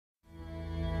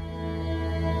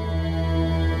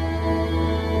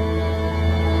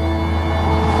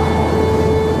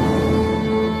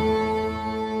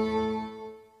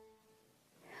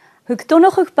Hwg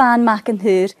donnoch o'ch ban mac yn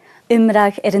hyr,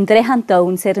 ymrag yn drehan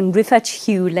dawn yn rhyffaid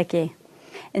hiwleg e.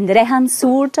 Yn drehan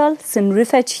sŵrdal sy'n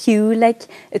rhyffaid hiwleg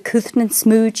y cwthn yn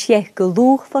smwyd ie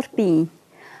gylwch for byn.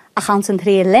 A chans yn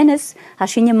rhe lenys a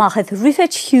sy'n y machedd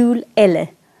rhyffaid hiwl ele,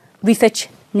 rhyffaid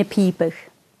na pibach.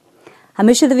 A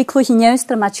mysio dda fi clwch yn iawn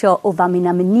stramatio o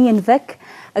famin am yn ni yn fyg,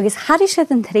 agos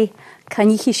harisedd yn tre can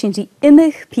ich sy'n di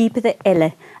imych pibach dda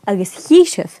ele, agos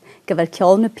hiesef gyfer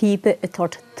ciol na pibach y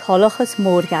tord tolochus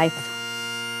morgaeth.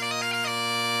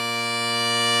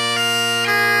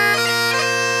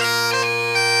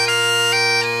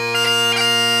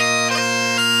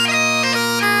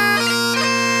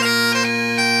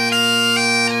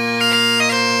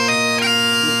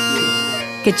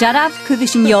 Gyjaraf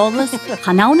cwyddish yn iolus,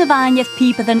 chanawn y faniaeth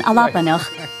pibedd yn alabanach,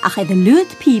 ach edd yn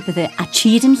lwyd pibedd a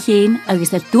chyd yn llun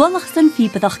agos dwalach sy'n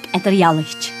pibeddoch edrych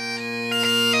ialicht.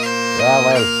 Ja,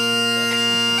 wel.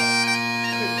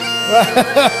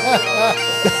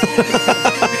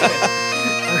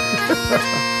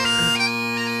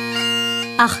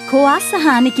 Ach coas a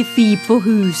hanig y ffib fo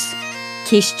hwys.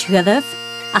 Ceis tryddaf,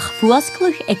 ach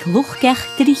fwasglwch ag lwchgech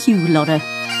dyr i hiwlore.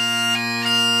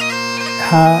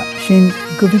 Ha sy'n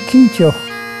gyfeilltioch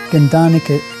gyndanig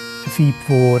y ffib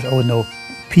fôr o no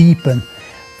piepen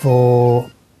fo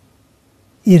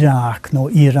Iraq no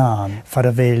Iran far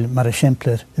a fel mar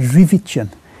exemplar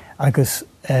rivitjen agos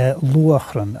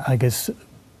luachran agos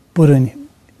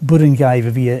burin gaif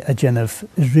a fi a genaf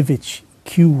rivitj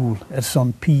kiwl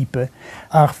son piepe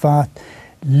ach vat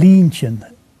lientjen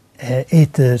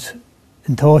eter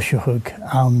yn tosiochug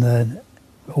aan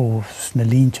o sna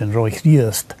lientjen roich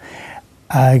riest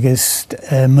agus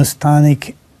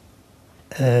mustanig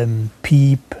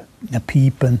piep na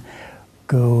piepen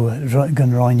go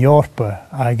gan roin jorpa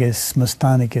agus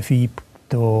mustanig a fiep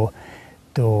do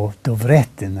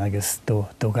vretten agus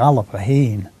do galapa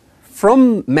heen.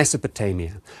 From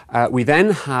Mesopotamia, we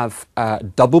then have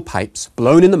double pipes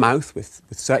blown in the mouth with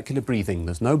circular breathing.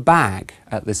 There's no bag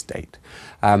at this date.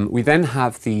 We then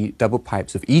have the double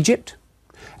pipes of Egypt,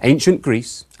 ancient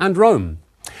Greece, and Rome.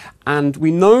 And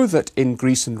we know that in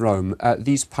Greece and Rome,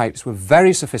 these pipes were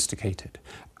very sophisticated,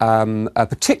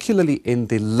 particularly in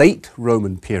the late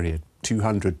Roman period,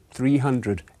 200,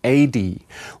 300 AD,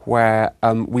 where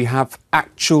we have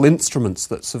actual instruments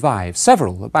that survive,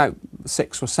 several, about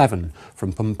 6 or 7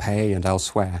 from Pompeii and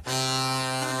elsewhere.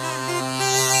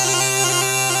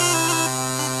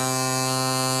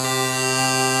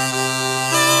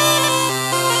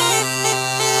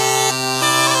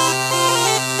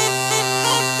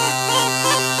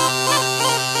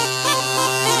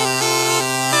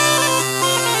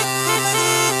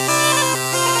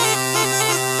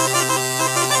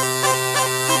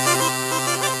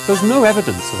 There's no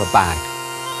evidence of a bag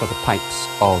for the pipes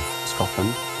of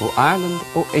Scotland or Ireland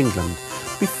or England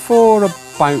before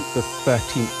about the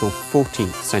 13th or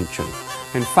 14th century.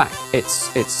 In fact, it's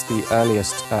the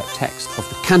earliest text of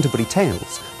the Canterbury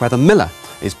Tales, where the miller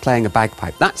is playing a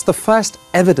bagpipe. That's the first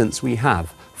evidence we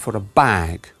have for a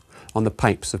bag on the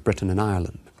pipes of Britain and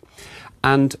Ireland.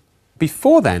 And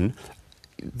before then,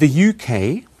 the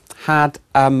UK had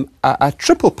a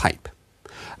triple pipe.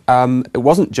 It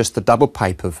wasn't just the double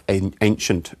pipe of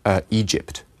ancient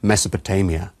Egypt,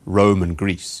 Mesopotamia, Rome and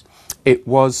Greece. It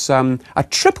was a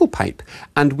triple pipe,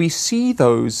 and we see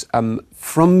those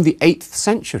from the 8th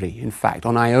century, in fact,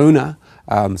 on Iona,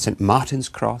 St Martin's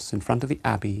Cross in front of the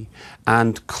Abbey,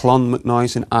 and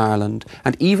Clonmacnoise in Ireland,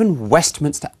 and even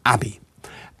Westminster Abbey.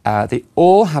 They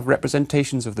all have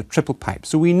representations of the triple pipe.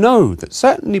 So we know that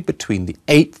certainly between the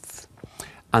 8th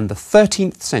and the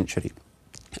 13th century,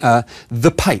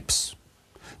 the pipes,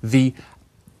 the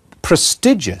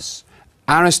prestigious,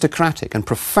 aristocratic and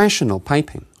professional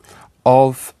piping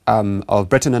of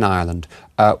Britain and Ireland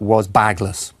was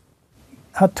bagless.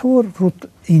 Het toer roet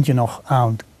eentje nog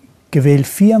aan, geweel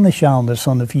vierne schaander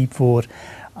son of iep voor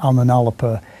aan een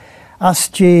alpe. As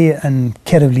je een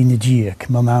kervline dierk,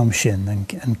 mijn naam shin,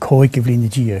 een koikevline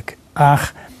dierk.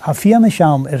 Ach, ha vierne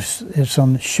schaam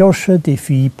zo'n sjorse de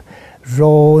fiep,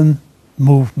 roen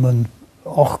movement,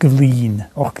 ochgevlien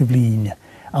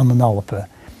aan een alpe.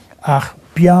 Ach,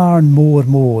 bjarn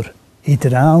moor. Het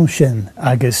raamschen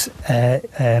agus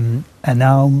een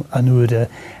naam anude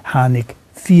hanik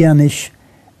fianisch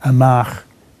amach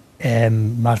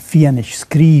maar fianisch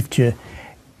schrijftje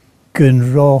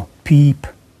gun ro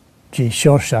piep je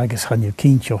sjorse agus han je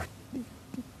kindje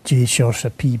je sjorse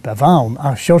piep avaan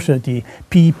a sjorse die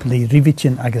piep li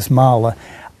rivitjen agus male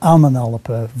aan een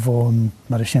alpe van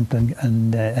maar exempel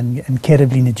een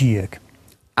kervline dierk.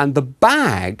 And the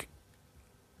bag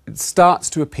starts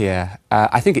to appear.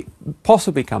 I think it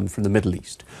possibly comes from the Middle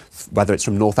East, whether it's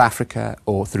from North Africa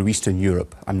or through Eastern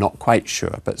Europe, I'm not quite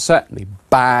sure, but certainly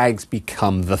bags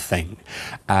become the thing.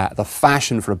 The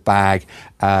fashion for a bag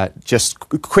just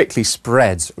quickly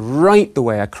spreads right the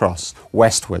way across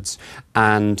westwards,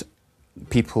 and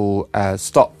people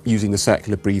stop using the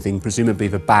circular breathing. Presumably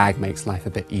the bag makes life a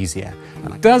bit easier.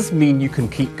 And it does mean you can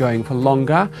keep going for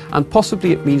longer, and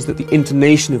possibly it means that the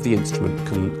intonation of the instrument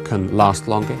can last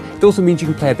longer. It also means you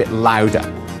can play a bit louder.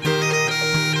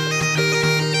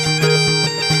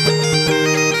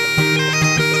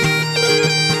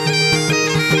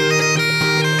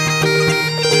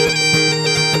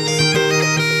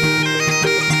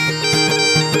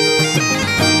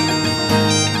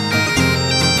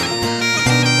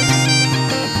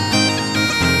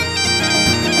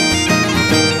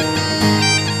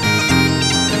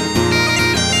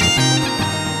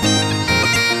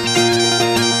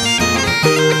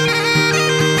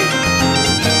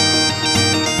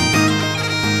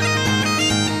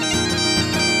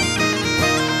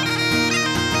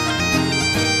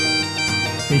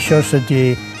 Sure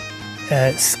die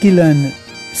skillen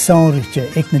saurige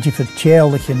ag na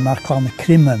differentialichen mar clanne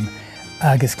crimmen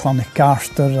agus clanne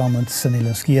garster an het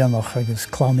sanillen skianach agus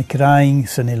clanne raing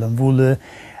sanillen woele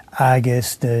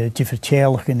agus de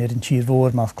differentialichen een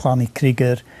tierwoord maar clanne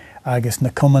krieger agus na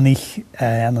commonich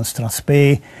an een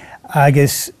straspé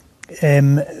agus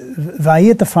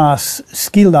wij de faas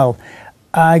skildal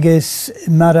agus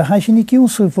maar hij je niet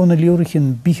zo van de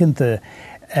liorigen biggente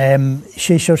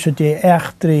sé seo dé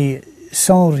eachtré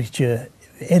sáirite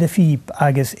fíb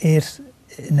agus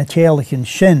na téalachan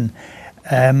sin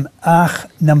ach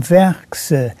na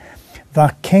bheachsa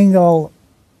bha céingáil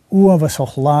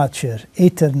uamhasoch láitear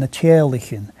étar na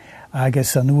téalachan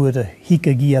agus an uair a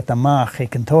hiice giad amach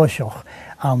ag an táiseach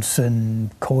am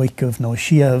san cóicmh nó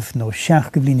siamh nó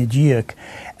seach go bhlína díag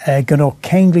go raibh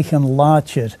céinglichan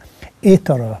láitear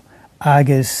étara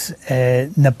agus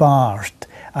na báirt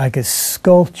agus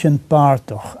sculptin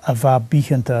bardoch a bheit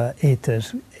bíchanta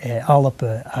étar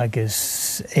Alpe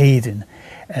agus éidir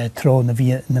tro na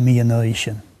míana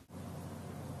sin.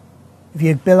 Bhí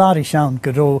ag beláris an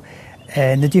go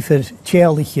raibh na ddífar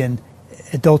téalachan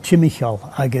dul timimeáil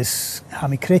agus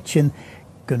hamicrétin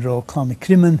go raibh clanna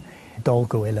crimmen dul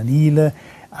go an íle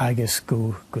agus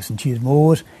go an tír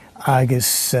mór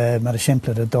agus mar a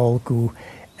siimplad a dul go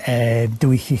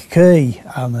dúiche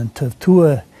an an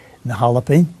tua na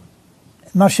Hallapin.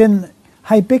 Mar sin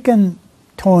ha bican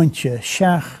táintse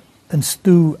seach an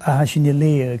stú a ha sin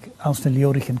léag ans na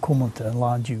leorichan comanta an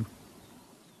láidú.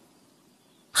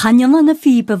 Channeala na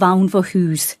fíbe bhain fo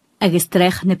hús agus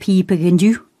drech na píbe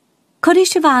gindú. Corí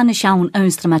se bhana seán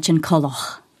aunstra an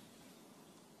colach.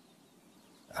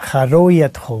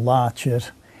 Charóiad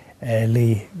choláir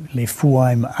le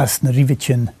fuaim as na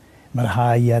rivitin mar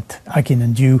haiad agin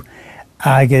an dú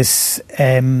agus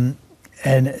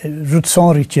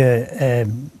rúdsáirite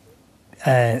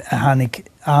a hanig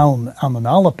an an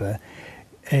Alpe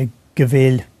go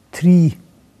bhfuil trí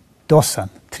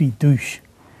dúis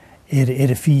ar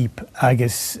a fíb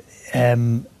agus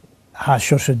há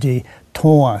seo dé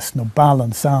tóas nó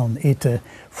balance an éte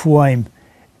fuaim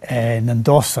nan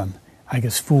dosan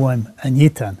agus fuaim an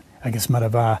étan agus mar a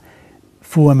bheit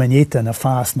fuaim an étan a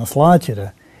fás na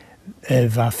sláidere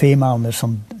bheit féimeáil ar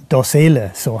san dos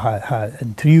éile, so ha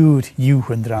an triúr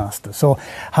dúchan drásta. So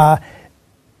ha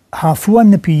fuaim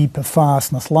na píb a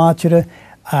fás na sláidere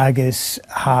agus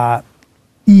ha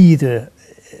ide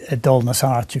a dul na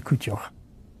sáirte cúteoch.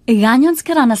 I gaians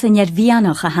garanas an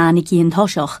bhíanach a hánig íon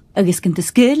thoiseach agus gan de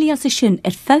scéirlí as sin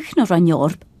fech na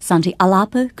ranneorb sanri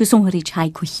Alpe gus ongaríd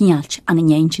haid chuchialt an an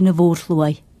éintin na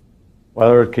bhórlúai.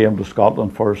 Whether it came to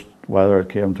Scotland first, whether it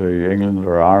came to England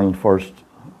or Ireland first,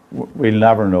 we'll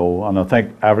never know. And I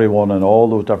think everyone in all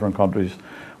those different countries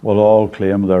will all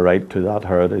claim their right to that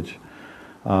heritage.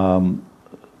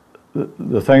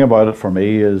 The thing about it for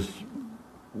me is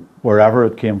wherever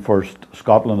it came first,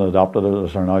 Scotland adopted it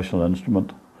as their national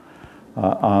instrument.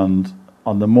 And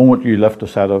on the moment you lift a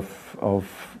set of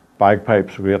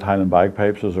bagpipes, Great Highland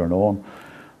bagpipes as they're known,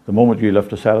 the moment you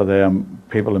lift a set of them,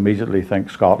 people immediately think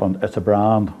Scotland. It's a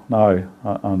brand now,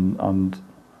 and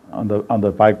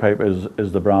the bagpipe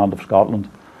is the brand of Scotland.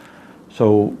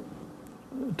 So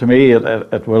to me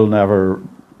it will never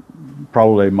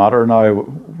probably matter now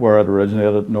where it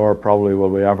originated, nor probably will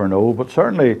we ever know, but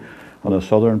certainly on the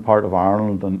southern part of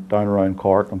Ireland and down around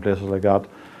Cork and places like that,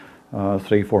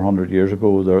 300-400 years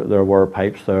ago there were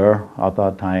pipes there at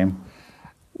that time.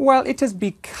 Well, it has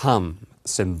become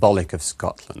symbolic of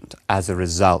Scotland as a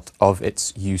result of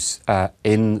its use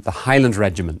in the Highland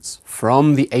regiments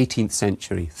from the 18th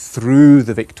century through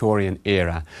the Victorian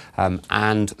era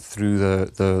and through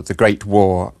the Great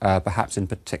War, perhaps in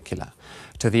particular,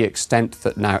 to the extent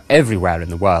that now everywhere in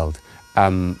the world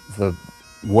the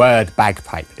word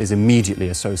bagpipe is immediately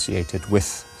associated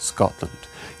with Scotland,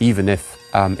 even if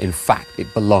in fact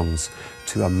it belongs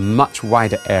to a much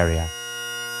wider area.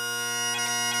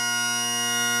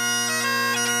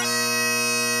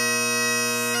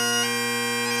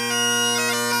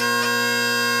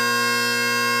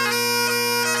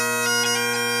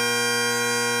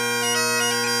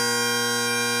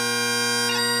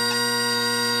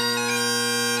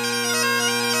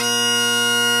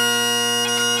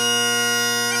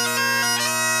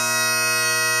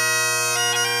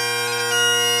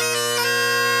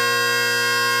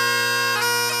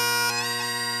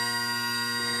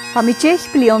 Tá mi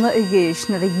 10 bliana a gúis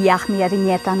na a dheach mi ar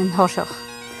inéad an in thoiseach.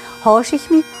 Háisich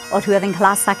mi or thuair an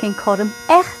glasach in chorm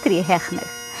echtrí hechnach,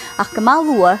 ach gymal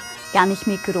lua gan ich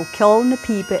mi gyrw ceol na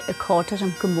píbe a córtar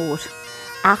am gymór.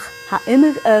 Ach ha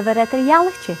imig over at ar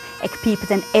ialachtje ag píbe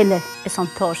den ille is an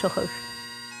thoiseach.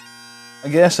 I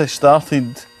guess I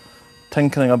started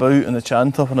tinkering about in the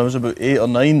chanter when I was about 8 or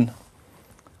 9.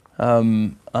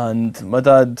 And my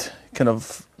dad kind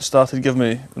of started giving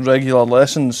me regular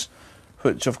lessons,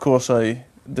 which of course I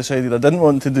decided I didn't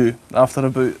want to do after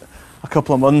about a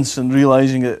couple of months and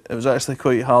realising it was actually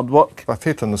quite hard work. Ba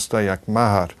féit an stay ag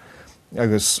mahar,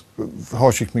 agus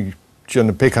háisich mi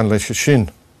djana pecan leis sin.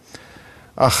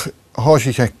 Ach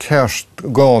háisich ag kerst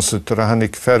gása tar a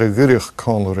hannig ferre gyrich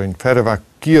cálarin, ferre bha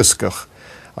giascach,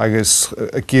 agus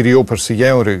giri opar sa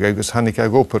jaunrig, agus hannig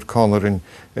ag opar cálarin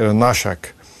an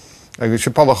nasach. Agus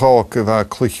sé palach ág a bha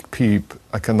clich píb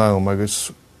ac an naum,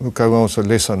 agus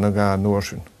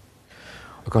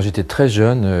Quand j'étais très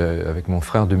jeune, avec mon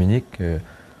frère Dominique,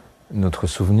 notre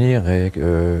souvenir est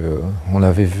qu'on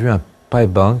avait vu un pipe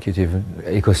band qui était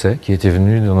écossais, qui était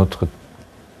venu dans notre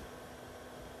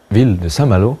ville de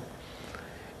Saint-Malo.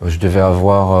 Je devais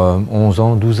avoir 11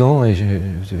 ans, 12 ans, et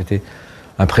j'avais été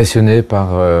impressionné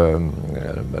par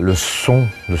le son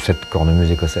de cette cornemuse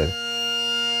écossaise.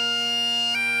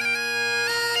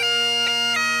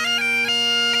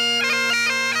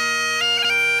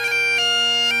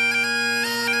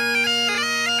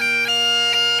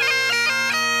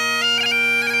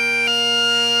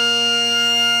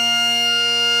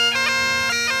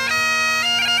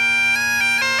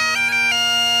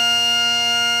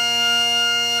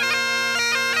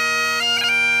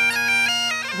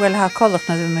 Well, ha colach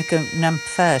na ddim yn nam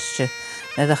ffast,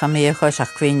 na ddech am eich oes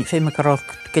ac fi'n mynd ar ôl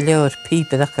gilyr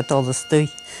píbe ddech a dol ystwy.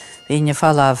 Fi'n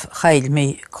falaf chael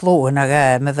mi clôn ag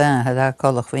me fan ha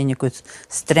colach fi'n gwyd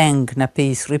streng na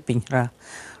pís ripping ra.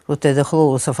 Rwyd edrych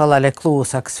clws a falale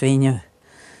clws ac fi'n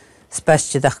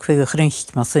spasti ddech cwig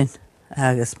chryncht ma sy'n.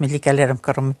 Agus mi ligael am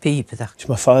gael am píbe ddech.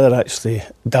 My father actually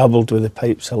dabbled with the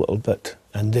pipes a little bit,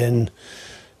 and then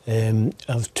I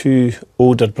have 2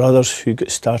 older brothers who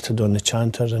got started on the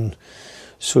chanter, and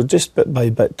so just bit by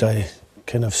bit I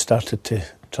kind of started to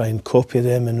try and copy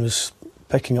them and was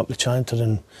picking up the chanter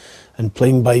and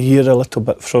playing by ear a little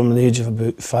bit from the age of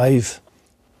about 5.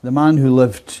 The man who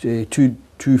lived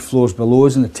two floors below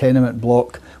us in the tenement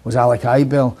block was Alec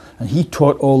Ibell, and he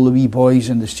taught all the wee boys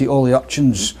in the street, all the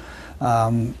urchins,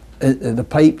 the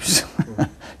pipes.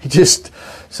 He just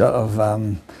sort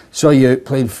of saw you out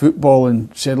playing football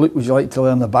and said, look, would you like to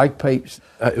learn the bagpipes?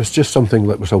 It was just something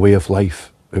that was a way of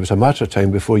life. It was a matter of time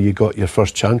before you got your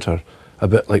first chanter, a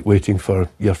bit like waiting for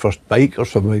your first bike or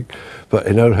something. But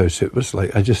in our house, it was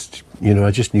like, I just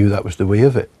knew that was the way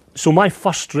of it. So my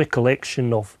first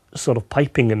recollection of sort of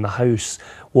piping in the house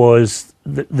was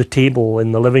the table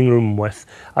in the living room with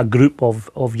a group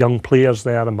of young players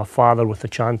there and my father with the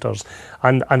chanters.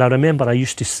 And I remember I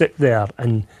used to sit there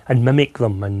and mimic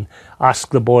them and ask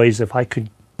the boys if I could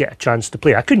get a chance to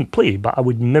play. I couldn't play, but I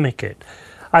would mimic it.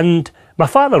 And my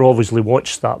father obviously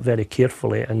watched that very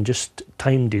carefully and just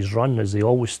timed his run as he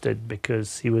always did,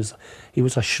 because he was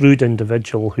a shrewd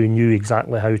individual who knew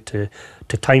exactly how to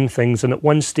time things. And at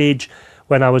one stage,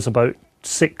 when I was about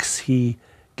 6, he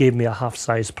gave me a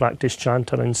half-size practice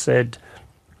chanter and said,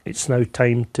 it's now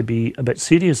time to be a bit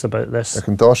serious about this. I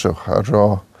can dáiseach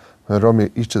a rá, me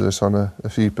each of this on a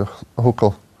fíbe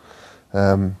huckle.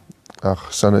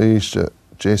 Ach sanna eiste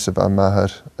Jason van Maher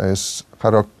is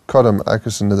harok kodam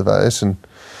agus in the vaisen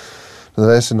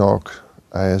og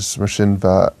is machine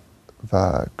va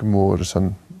gmoor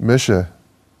san mische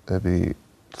be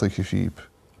clicky sheep.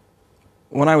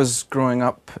 When I was growing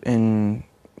up in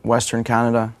Western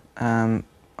Canada,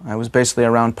 I was basically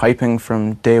around piping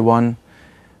from day one.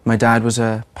 My dad was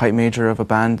a pipe major of a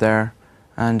band there,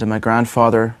 and my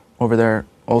grandfather over there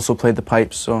also played the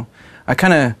pipes. So I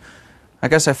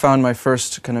guess I found my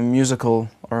first kind of musical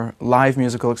or live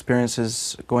musical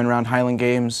experiences going around Highland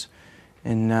Games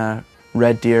in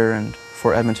Red Deer and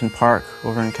Fort Edmonton Park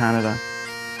over in Canada.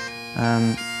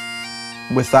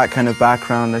 With that kind of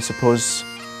background, I suppose,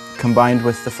 combined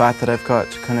with the fact that I've got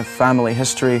kind of family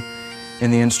history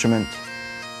in the instrument,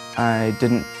 I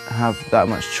didn't have that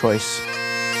much choice.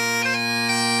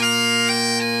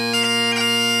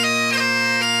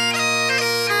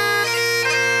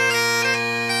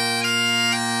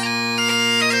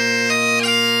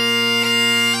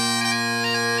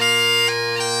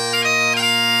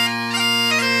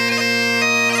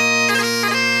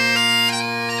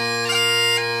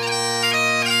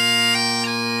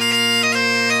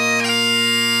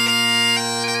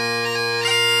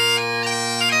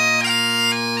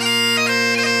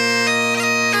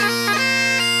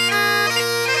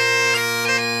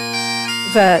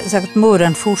 Zegt mór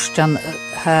an fústan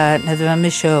na bheith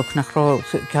miseoch nach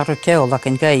gar ceolach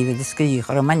an gaibh de scríoch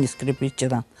ar a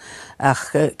manuscriptdan.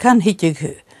 Ach can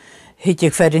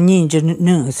hiideag fer an níidir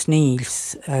nuas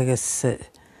níls agus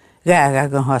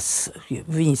gaag an has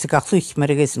vín sa gach luch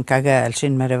mar agus an cagail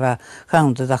sin mar a bheith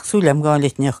chaanta ach súlam gáin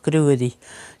neach grúdaí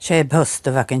sé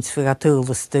bosta bheith an fi a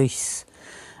túlas dús.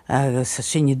 Agus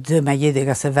sinne dyma iedig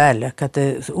as y fel, ac at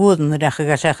údyn yn eich ag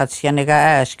asechad sy'n ag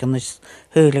aes gan ys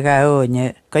hwyl ag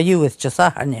aonia, ga ywyd jas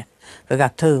ahania, fe ga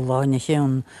tyl o'n eich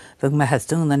yw'n fe gmehad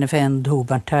dyn yn y fen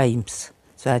Dwban Times,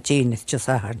 so a gynnydd jas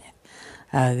ahania.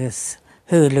 Agus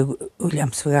hwyl ag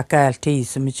wliams fe ga gael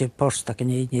tys yn mynd i'r post ac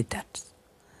yn ein i dat.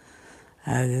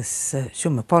 Agus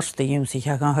siwm y post y yw'n sy'n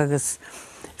ag agus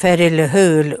feril y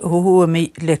hwyl hwyl mi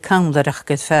le cawndar ach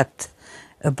gyd ffet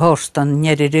y post yn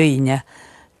nyer i rwynia,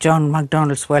 John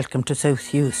MacDonald's Welcome to South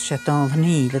Hughes, sé don van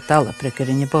híle dalabrigur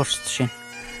in je borst sin.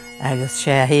 Agus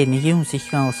sé a héin i jún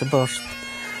sich gan sa borst.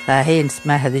 A héins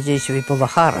mehad i jéisi vi bula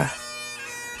chara.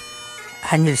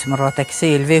 Hanil sem rát ag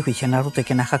séil vehuich an a rúta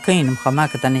gyn ach a cynum cha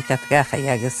magad an ikat gacha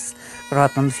agus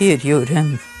rát an 4 júr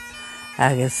hyn.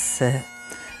 Agus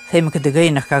féim ag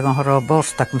gynach ag an hara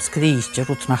borst ag am skrís je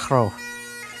rút nach rá.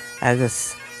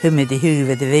 Agus hymid i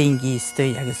huved i vengi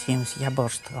støy agus jún sich a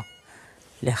borst ga.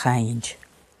 Le chainj.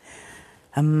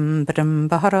 Brim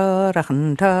bahara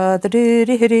rachan ta dri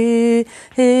hiri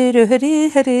hiri hiri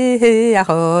hiri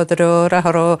ahadro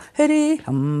raharo hiri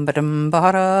brim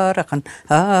bahara rachan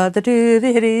ha dri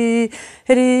hiri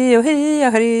hiri o hi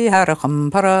hiri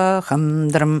haracham para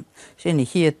drum sinni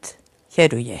hiet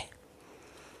heruye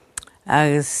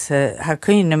agus ha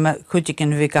kuinna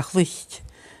kujikin vi gachlicht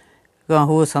gan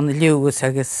hos an lius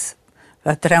agus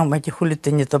trauma di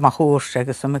hulutini to mahors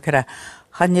agus am kra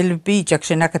Hanil bíjak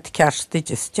sin agat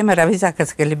kerstidis. Timar a vis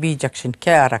agat gel bíjak sin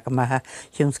kerak ma ha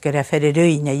hjunskere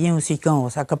ferruina hjunsi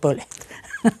gons akapolet.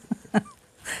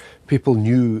 People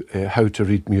knew how to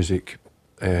read music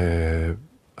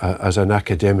as an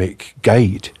academic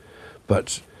guide,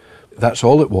 but that's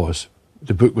all it was.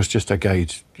 The book was just a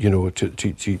guide, you know,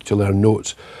 to learn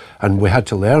notes, and we had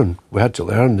to learn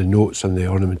the notes and the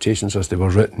ornamentations as they were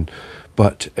written.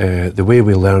 But the way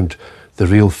we learned the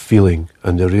real feeling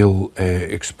and the real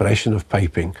expression of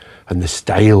piping and the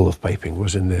style of piping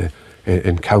was in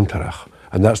Counterach,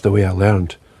 and that's the way I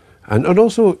learned. And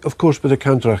also, of course, with the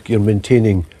Counterach, you're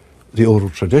maintaining the oral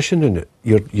tradition in it.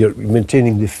 You're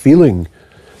maintaining the feeling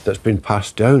that's been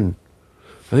passed down.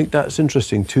 I think that's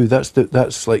interesting too.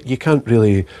 That's like, you can't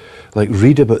really like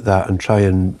read about that and try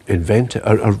and invent it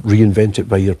or reinvent it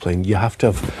by your playing. You have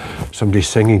to have somebody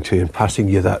singing to you and passing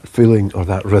you that feeling or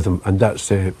that rhythm, and that's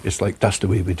it's like that's the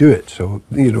way we do it. So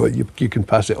you know you can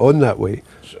pass it on that way.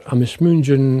 Am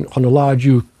smunjin on a large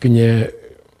you can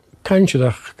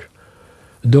kanchach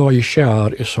do je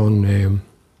share is on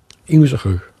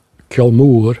inzig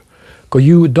kelmoer go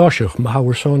you dashig ma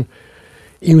how son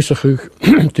inzig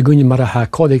te gunje maar ha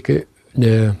kodike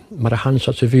maar hands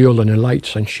at the viol and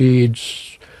lights and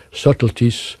shades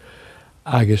subtleties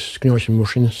agus knos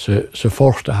motion se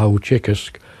forste how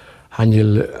checkers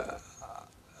hanil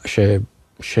she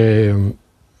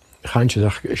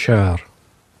kanchach share.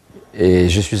 Et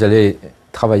je suis allé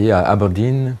travailler à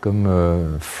Aberdeen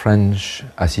comme French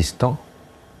assistant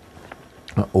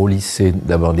au lycée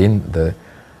d'Aberdeen, de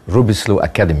Rubislaw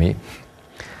Academy.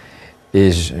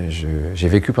 Et j'ai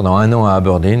vécu pendant 1 an à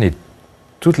Aberdeen et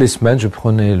toutes les semaines je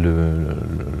prenais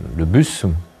le bus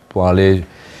pour aller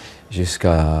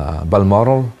jusqu'à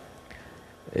Balmoral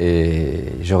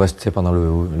et je restais pendant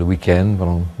le week-end,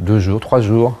 pendant 2 jours, 3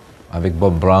 jours avec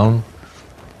Bob Brown.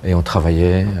 Et on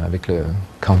travaillait avec le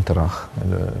Counterach,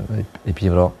 et puis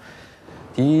alors,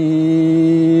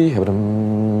 Di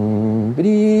habram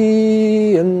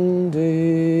bri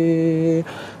ande.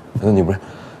 And then you breath.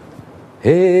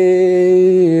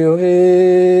 Hey oh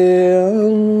hey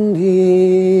andi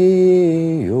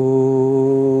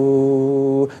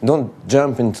yo. Don't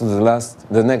jump into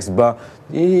the next bar.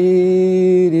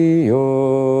 Di di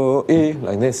yo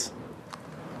like this.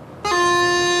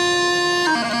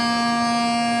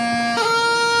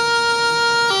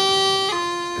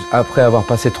 Après avoir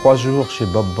passé 3 jours chez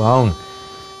Bob Brown,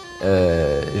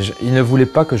 il ne voulait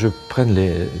pas que je prenne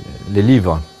les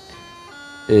livres.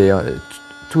 Et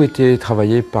tout était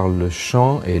travaillé par le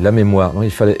chant et la mémoire. Donc,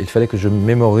 il fallait que je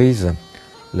mémorise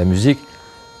la musique.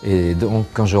 Et donc,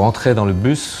 quand je rentrais dans le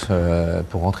bus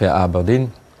pour rentrer à Aberdeen,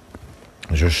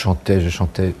 je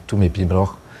chantais tous mes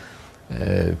pibroch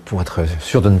pour être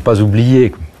sûr de ne pas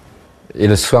oublier. Et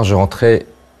le soir, je rentrais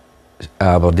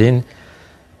à Aberdeen.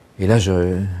 Et là,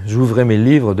 j'ouvrais mes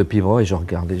livres de pibroch et je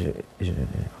regardais. Et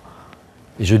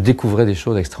je découvrais des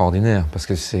choses extraordinaires. Parce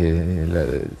que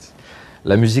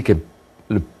la musique,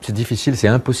 c'est difficile, c'est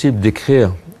impossible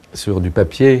d'écrire sur du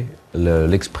papier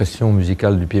l'expression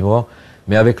musicale du pibroch.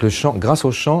 Mais avec le chant, grâce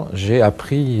au chant, j'ai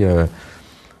appris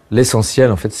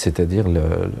l'essentiel, en fait, c'est-à-dire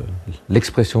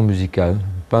l'expression musicale,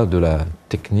 pas de la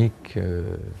technique.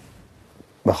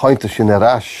 Ma chainte sin a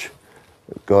ras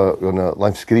go na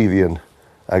leimskrivien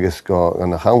agus go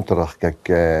an chaantarach an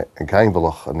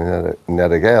caiimbalach an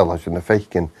a gael as in a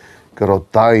feichen go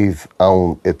daibh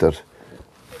ann idir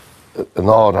an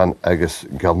áran agus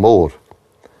galmór.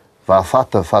 Bha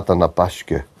fata na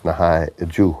baisce na ha a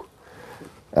dú.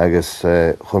 Agus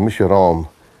chumise rám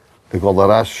a go a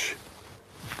ras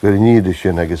gur níide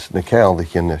sin agus na cealda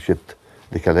sin siit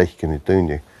de caléicin i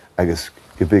dúine agus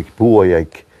go big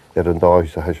buaig an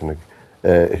dáis a heisina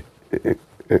a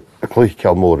clúich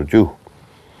cealmór a dú.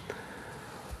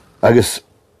 Agus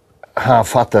ha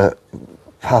fata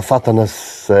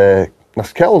nas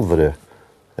cealmhare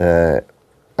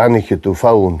aniche dú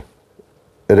fáin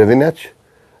a vinet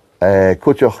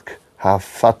cúteach ha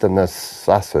fata nas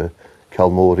sasa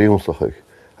cealmór íonsachuig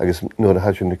agus nuair a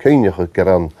heisina cíneach gur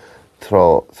an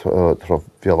trá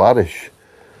bhealaris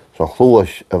san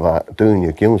chlúis a bheith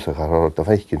dúine giúsach ar a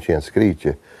bheithcinn sé an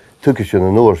scríte. Tucha sin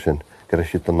an uair sin gur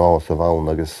si an nás a bhain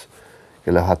agus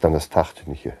go le hat an as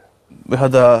tachtiniche. We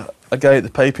had a guy at the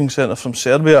piping centre from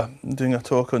Serbia doing a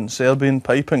talk on Serbian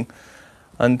piping,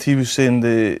 and he was saying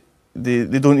they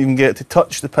don't even get to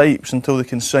touch the pipes until they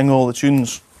can sing all the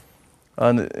tunes.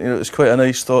 And it's quite a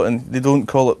nice thought, and they don't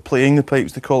call it playing the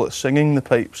pipes, they call it singing the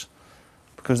pipes,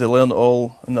 because they learn it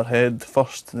all in their head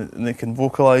first and they can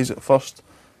vocalise it first.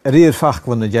 Réir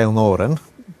fachlan na dean áran,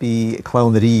 bí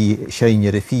clownerí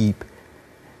séinear a fíb.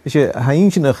 Is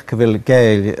hainsinach go bhfuil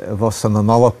gael was an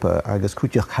alapa agus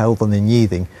cúteach heildan in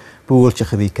níding,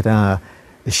 búirteach a bhí gra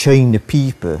séin na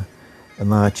pípe a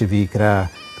náte bhí gra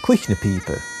clich na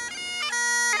pípe.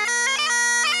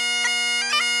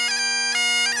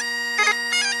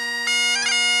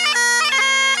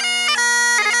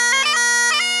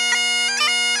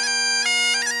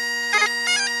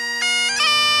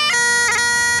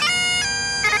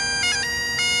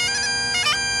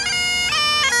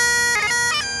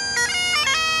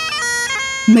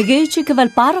 Magéidir go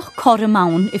bhfuil barach cor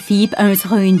amán I fíb ans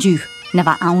chuinú na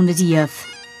bheith ann a díobh.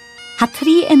 Tá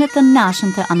trí inad an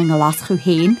náisianta an glaschu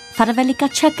héin far a bhfuil go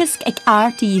tseachas ag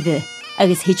airtíide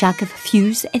agus héteachah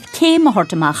fiús ag céim a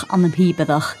hortamach an am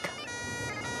híbadach.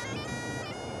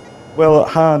 Well,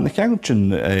 ha na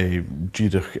ceantin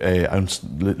díadach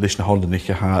leis na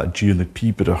hálaniche ha díanach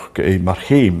píbadach mar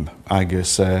chéim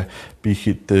agus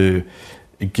bíchiad de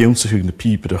I gceansathúg na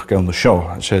píbadach gan na seo.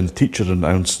 Sé na teacher an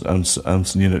ans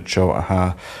níonad seo a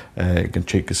ha gan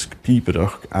tchéchas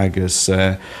píbadach agus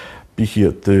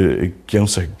bíchiad de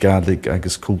gceansach Gaelic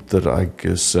agus cultar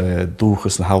agus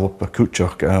dúchas na halpa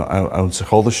cúteach an sa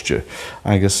choiste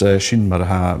agus sin mar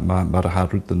a ha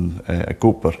rútan a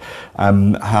gópar.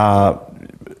 Ha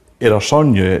ar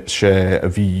Sonne sé a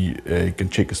bhí gan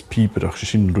tchéchas píbadach sé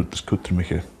sin rútas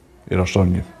cútarmiche ar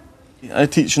Sonne. I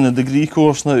teach in a degree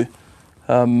course now.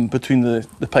 Between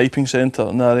the piping centre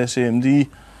and RSAMD,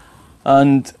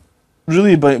 and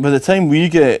really by the time we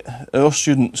get our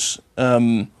students,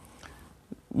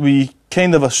 we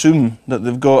kind of assume that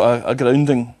they've got a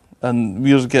grounding, and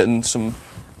we're getting some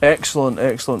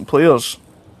excellent players.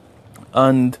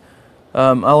 And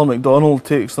Alan MacDonald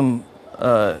takes them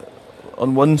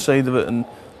on one side of it and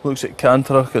looks at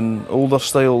Cantorach and older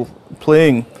style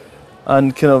playing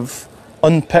and kind of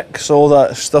unpicks all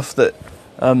that stuff that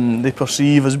they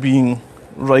perceive as being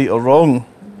right or wrong.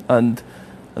 And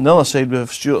on the other side we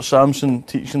have Stuart Sampson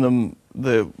teaching them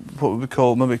what we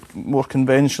call maybe more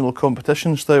conventional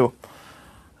competition style.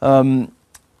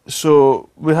 So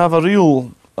we have a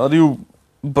real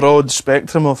broad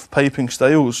spectrum of piping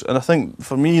styles, and I think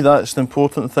for me that's the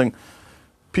important thing.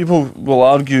 People will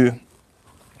argue,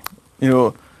 you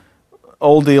know,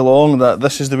 all day long that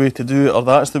this is the way to do it, or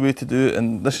that's the way to do it,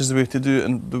 and this is the way to do it.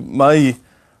 And my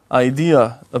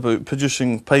idea about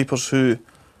producing pipers who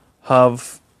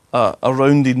have a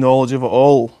rounded knowledge of it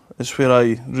all is where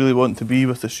I really want to be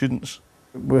with the students.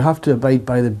 We have to abide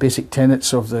by the basic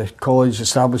tenets of the college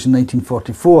established in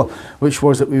 1944, which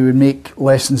was that we would make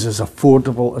lessons as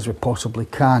affordable as we possibly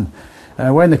can.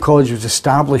 When the college was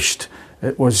established,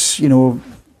 it was, you know,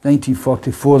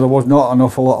 1944, there was not an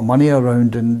awful lot of money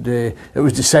around, and it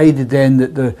was decided then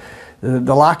that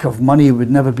the lack of money would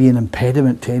never be an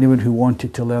impediment to anyone who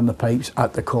wanted to learn the pipes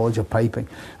at the College of Piping.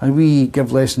 And we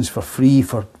give lessons for free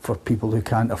for people who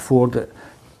can't afford it.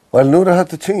 Well, nuair a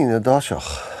hat a tín a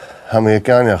dáiseach, ha mé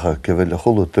gáneacha go bhfuil a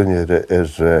chula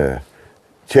duine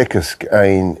tchecasc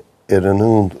ein an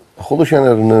nún, chula sin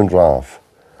an nún ráf.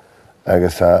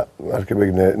 Agus mar go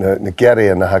bhfuil na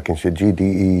geiri na hacinn sé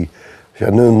GDE,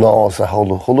 sé nún nás a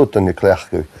chula duine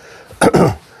cleachcu.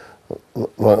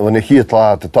 When ik hier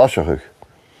laat de tasje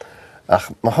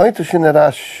ach, maar hij is in de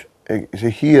rasch, ze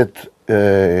hier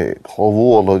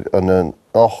gewoon een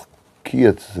 8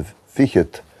 keer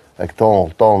ficht, ik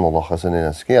dan nog als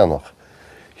een schernig.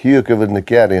 Hier kunnen we een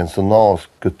keer in zo'n naast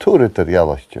getoerd ter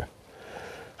jelletje.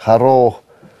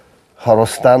 Haar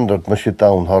standaard moet je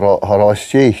dan, haar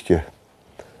steegje.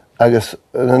 Agus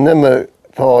een nummer,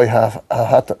 hij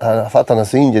had een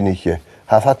zindje,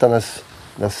 hij had een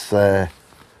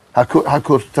Ha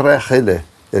cuir trech ile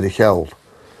ar a cheall.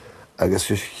 Agus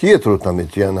is chéadrút na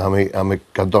mid déan ha me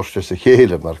gadorste sa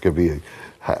chéile mar go bíag.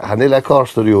 Ha ní le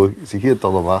cástaríú sa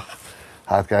chéadal amach,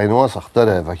 ha ga nóach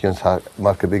dore bha chun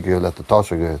mar go bíag le a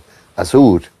táise go as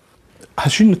úr. Ha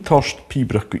sin na táist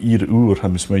píbrach go ír úr ha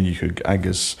mis muinigug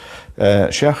agus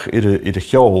seach ar a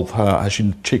cheall ha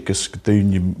sin tchicas go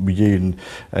daine mhéon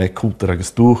cultúr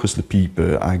agus dúchas na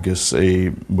pípe agus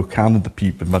mucana de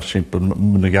pípe mar siempre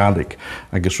na Gaelic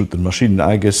agus rút an mar sin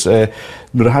agus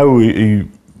nuair a hau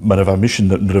mar a bheith mission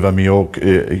nuair a bheith méog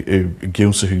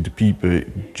géamsathug de pípe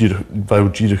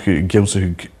bheith díirech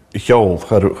géamsathug cheall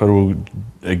charú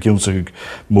géamsathug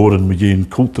mór an mhéon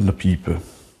cultúr na pípe.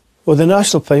 Well, the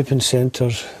National Piping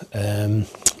Centre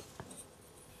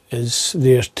is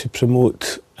there to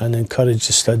promote and encourage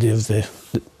the study of the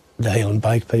Highland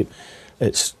bagpipe.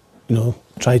 It's, you know,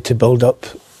 try to build up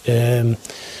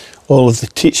all of the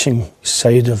teaching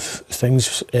side of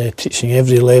things, teaching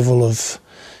every level of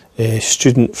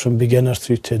student from beginner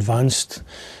through to advanced,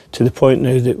 to the point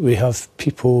now that we have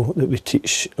people that we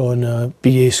teach on a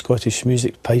BA Scottish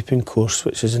Music Piping course,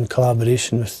 which is in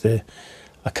collaboration with the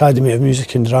Academy of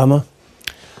Music and Drama.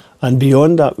 And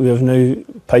beyond that, we have now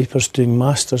pipers doing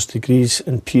master's degrees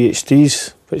and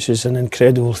PhDs, which is an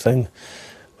incredible thing.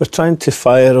 We're trying to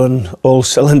fire on all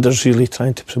cylinders, really,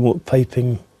 trying to promote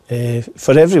piping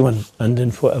for everyone and in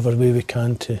whatever way we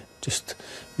can to just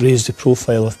raise the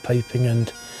profile of piping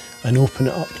and open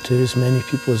it up to as many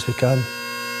people as we can.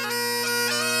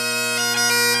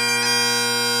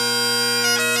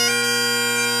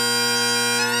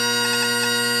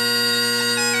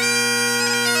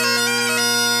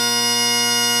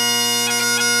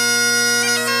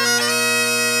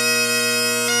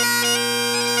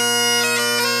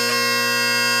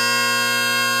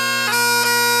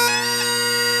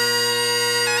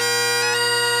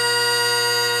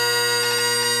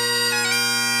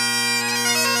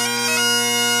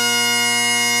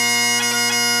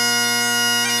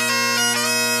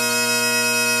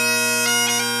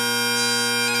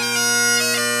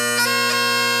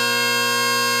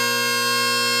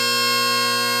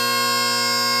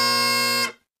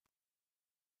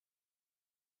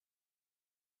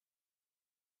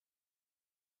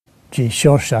 Dé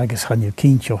seirse agus channeil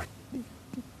cínseoch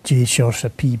dé seirse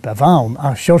píp a bhain,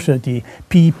 a seirse dí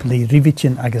píp le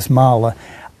rivitin agus mála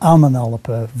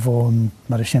ammanalapa von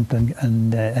mar siempre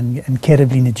an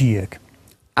cereblina díag.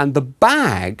 And the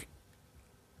bag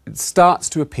starts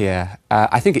to appear,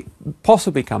 I think it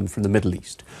possibly comes from the Middle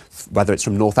East, whether it's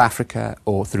from North Africa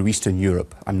or through Eastern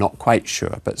Europe, I'm not quite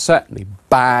sure, but certainly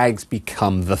bags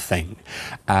become the thing.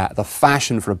 The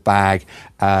fashion for a bag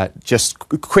just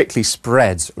quickly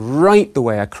spreads right the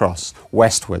way across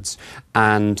westwards,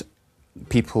 and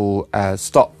people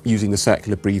stop using the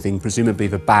circular breathing. Presumably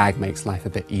the bag makes life a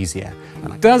bit easier.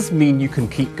 And it does mean you can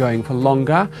keep going for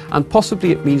longer, and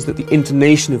possibly it means that the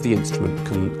intonation of the instrument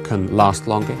can last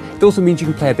longer. It also means you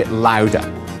can play a bit louder.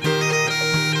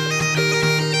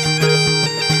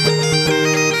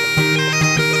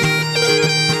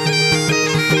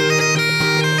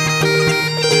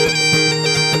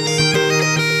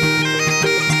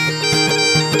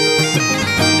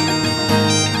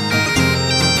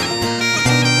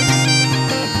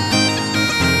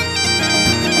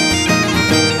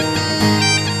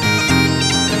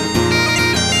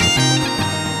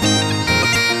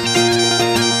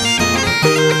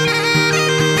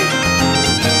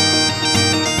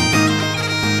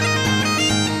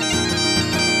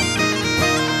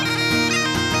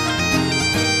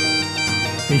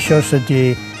 zoals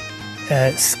die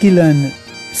skillen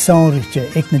sonritje,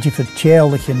 ik niet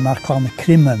vertellen, maar kleine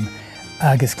krimmen,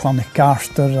 agus kleine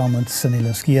karster aan het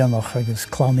senilen skiën nog, agus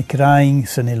kleine kraing,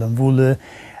 senilen woelen,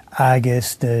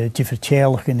 agus de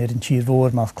vertellen in een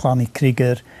chierwoord, maar kleine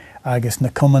krieger, agus na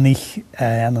komenich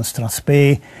aan een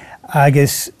straspé,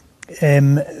 agus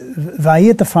wij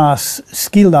eten vast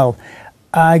skildal,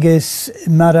 agus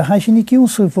maar als je niet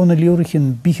zo van de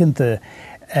liorigen begint,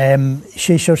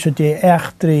 zoals die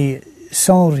echt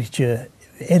sonritje,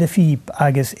 fiep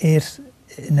agus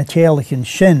natuurlijk een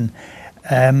shin,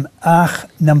 ach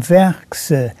nam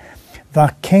werkse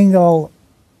waar kengal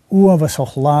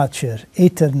oorwasog laatjer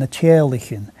eter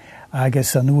natuurlijken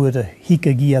agus an oerde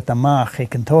hieke giat amach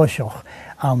ik een toosjoch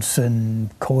aan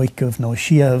zijn koikov no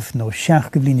shiev no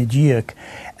shachgevline dierk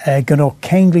geno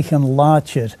kenglichen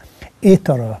laatjer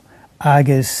etere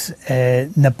agus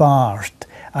na baard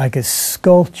agus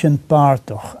skoltjen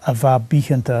baartoch a va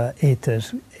bigenta eter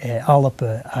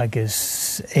Alpen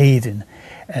agus Eden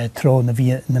tro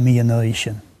na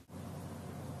mianoischen.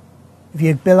 Wie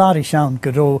ik belarisch aan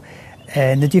gero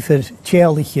na differ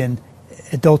tjelichen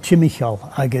dol chimichal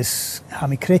agus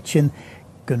hamikretchen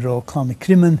gero kleine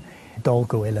krimmen dol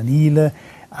go elanile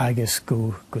agus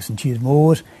go een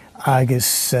chiermoor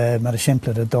agus maar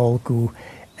simplere dol go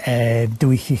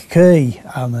duichikei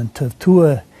aan een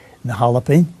tertour na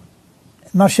Halpin.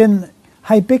 Maar sin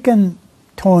hij bikken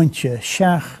tointje,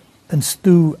 shach en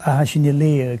stew as in je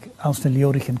leeg als de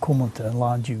liorigen comment en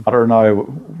land you. I don't know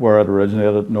where it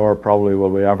originated, nor probably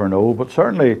will we ever know, but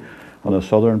certainly on the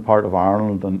southern part of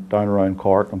Ireland and down around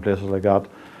Cork and places like that,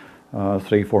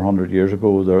 300-400 years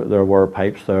ago, there were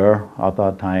pipes there at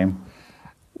that time.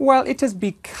 Well, it has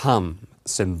become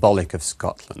symbolic of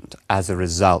Scotland as a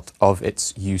result of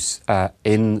its use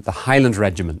in the Highland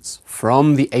regiments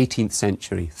from the 18th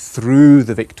century through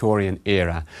the Victorian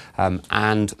era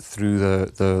and through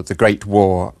the Great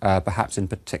War, perhaps in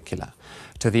particular,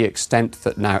 to the extent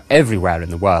that now everywhere in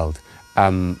the world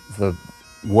the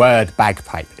word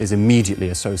bagpipe is immediately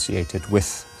associated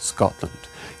with Scotland,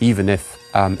 even if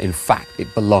in fact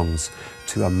it belongs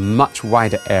to a much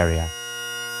wider area.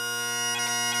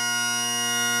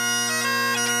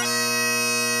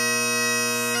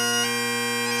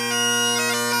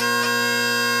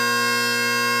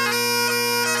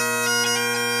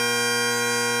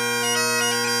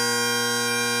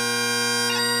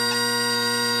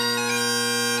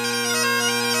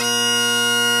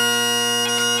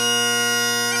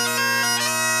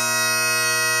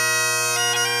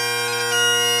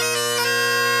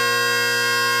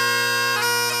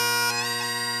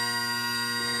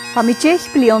 Tá mi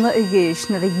 10 bliana a gúis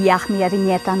na bheith dheach mi ar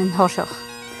inéad an in thoiseach.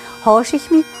 Háisich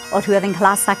mi or thuair an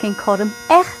glasach in chorm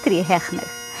echt trí hechnach,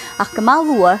 ach go mal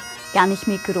lua gan ich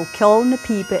mi gro ceol na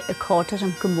píbe a cótar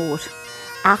an gomór.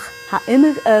 Ach ha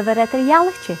imig over at er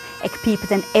jallichtje, ag píbe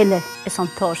den ille is an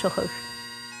thoiseach.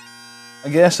 I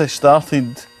guess I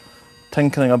started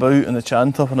tinkering about in the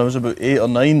chanter when I was about 8 or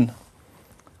 9.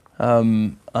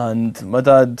 And my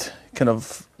dad kind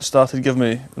of started giving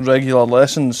me regular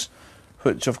lessons,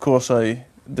 which of course I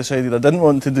decided I didn't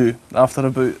want to do after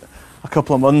about a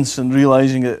couple of months and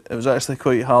realising it was actually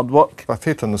quite hard work. Ba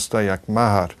féit an staiach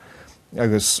mahar,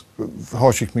 agus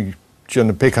háisich mi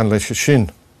djana pecan leis sin.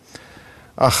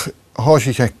 Ach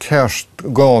háisich a kerst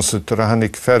gánsut ar a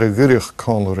hannig ferre gurich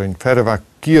cálarin, ferre bha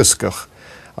giascach,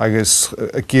 agus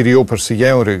a giri opar sa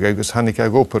jaunrig, agus hannig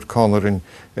ag opar cálarin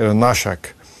ar a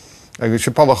nasach. Agus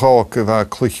sé palach ág a bha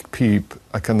clich píb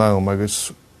ac a naum,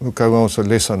 agus Quand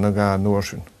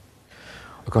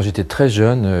j'étais très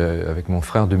jeune, avec mon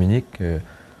frère Dominique,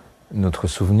 notre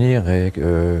souvenir est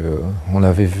qu'on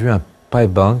avait vu un pipe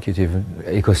band qui était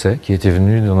écossais, qui était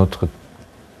venu dans notre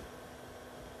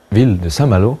ville de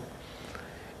Saint-Malo.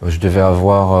 Je devais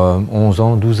avoir 11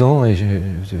 ans, 12 ans, et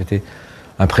j'avais été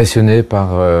impressionné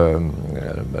par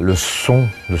le son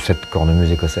de cette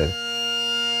cornemuse écossaise.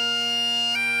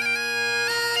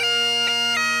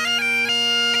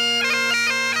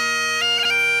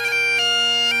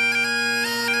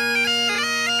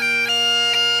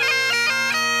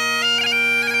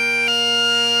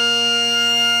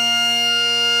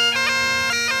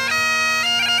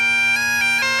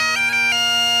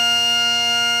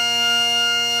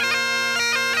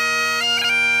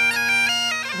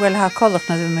 Well, ha colach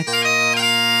na me.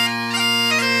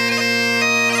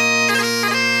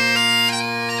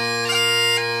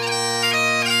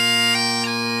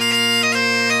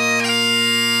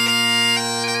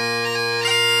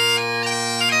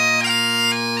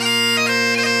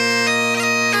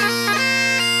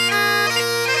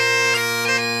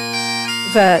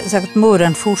 Ve sagt mór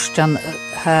an fústan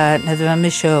na dwi mi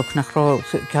siog na chro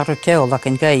gar ceol ac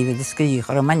yn gaif i ddysgu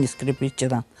ar y manuscript i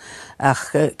dan. Ach,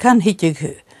 can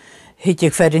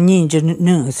hidig fer yn un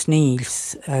nys nils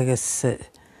agos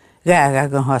gael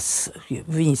ag yn hos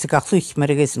fi'n sy'n gael llwch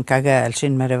mar agos yn cael gael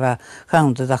sy'n mar efo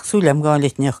chawnd ag sŵl am gael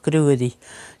lit ni'ch grwyd i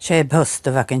sef host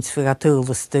af ac yn sfyg a tyl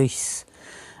ystwys.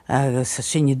 Agos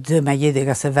sy'n i dy mae iedig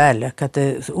as y fel ac at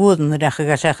oedd yn rach ag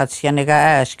a siachat sy'n ag a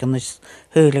eis gan ys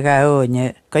hyl ag a o'n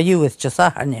ga ywyd jas a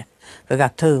hannu. Fyg a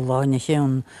tyl o'n i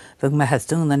chiwn fyg mae hys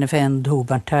dyn yn y fen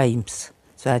Dwban Times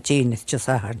so a gynnydd jas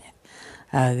a hannu.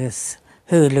 Agos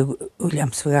hyl ag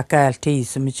wliams fyg a gael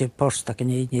tys yn mynd i'r post ac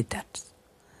yn ei nid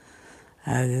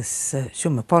Agos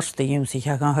siwm y post i yw'n sy'n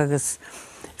ag agos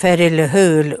feril y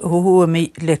hyl hw mi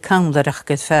le cawndar ach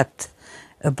gyda ffet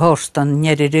y post yn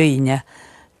nyer i rwynia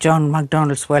John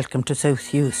MacDonald's Welcome to South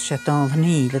Hughes se dan van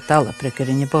hele dalleprikker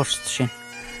in je borst sin.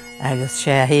 Agus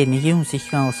se hen i yw'n sy'n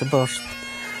gael sy borst.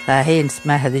 A hen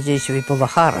smehad i jesio i bwla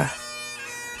chara.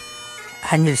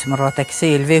 Hanil sy'n rhaid ag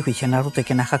seil fewch yn arwyd ag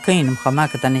yn ach ac ein ymcha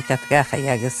magad an eich atgach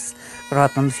agos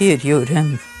rhaid yn ffyr yw'r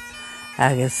hyn.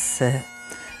 Agus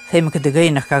ddim gyda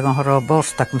gain ach ag yn hwro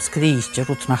borst ac ymsgrys dy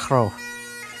rwt na chro.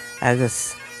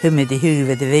 Agus hymyd i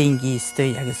hyfyd y feingi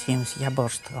stwy agus yw'n sy'n gael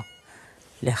borst go.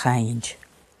 Le chainj.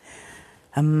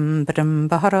 Brum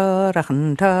bahara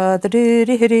rachan ta dri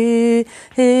hiri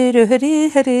hiri hiri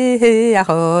hiri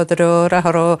ahadro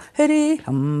raharo hiri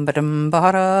brum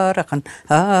bahara rachan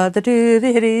ha dri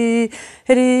hiri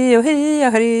hiri o hi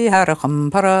hiri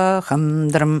haracham para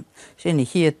drum sin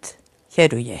hiet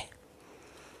heruye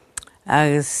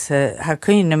agus ha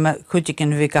kuinna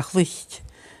kujikin vi gachlucht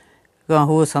gan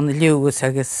hos an lewis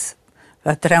agus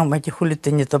a trauma di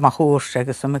hulitin to ma hos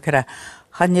agus so mekra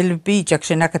Hanil bíjak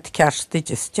sin agat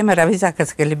kerstidis. Timar a vis agat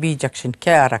skal bíjak sin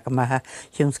kär ak ma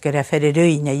hjun skal referi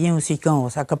røyna hjun sig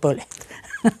gans ak bullet.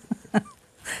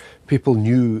 People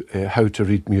knew how to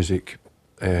read music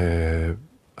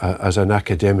as an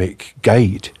academic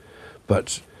guide,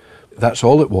 but that's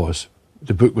all it was.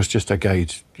 The book was just a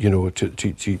guide, you know,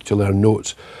 to learn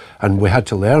notes, and we had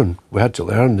to learn. We had to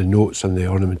learn the notes and the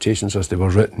ornamentations as they were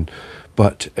written,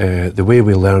 but the way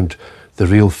we learned the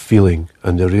real feeling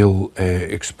and the real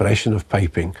expression of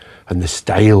piping and the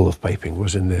style of piping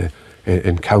was in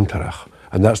Counterach,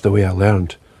 and that's the way I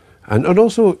learned. And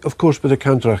also, of course, with the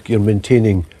Counterach, you're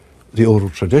maintaining the oral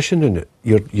tradition in it.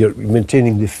 You're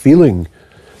maintaining the feeling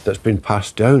that's been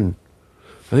passed down.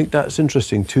 I think that's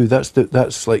interesting too.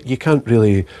 That's like you can't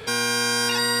really.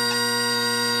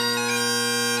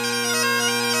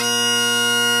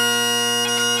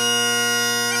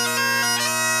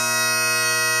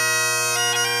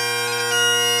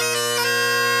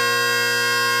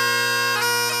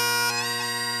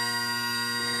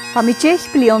 Tá mi deich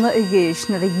bliana a gúis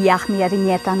na a dheach mi ar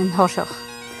inéad an in thoiseach.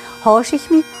 Háisich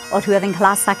mi or thuad an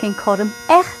glasach in chorm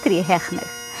echtri hechnach.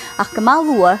 Ach gymal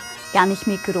lua gan ich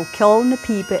mi gyrw ceol na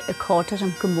píbe y cótar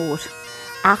am gymór.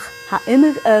 Ach ha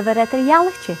imig over at yr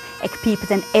ialachse ag píbe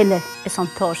den ille is an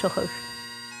thoiseach.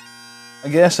 I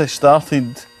guess I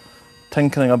started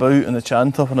tinkering about in the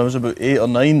chanter when I was about 8 or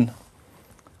 9.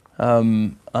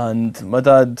 And my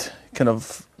dad kind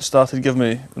of started giving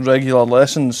me regular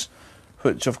lessons,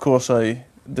 which of course I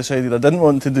decided I didn't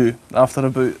want to do after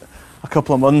about a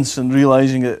couple of months and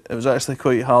realising it was actually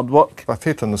quite hard work. Ba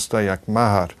fet an ystau ac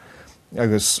mahar,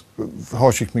 agus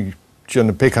hosich mi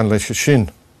dyn y becan leis y sin.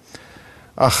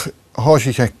 Ach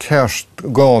hosich a kerst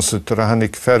gansut ar a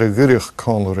hannig ferre gyrich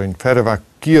conlorin, ferre va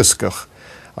giesgach,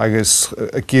 agus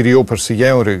giri oper si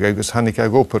jaurig, agus hannig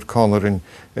ag oper conlorin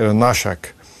a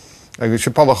nashak. Agus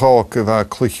y palach ook va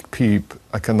clich píb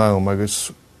ac a naum,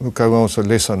 agus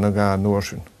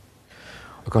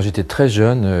Quand j'étais très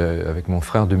jeune, avec mon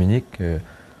frère Dominique,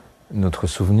 notre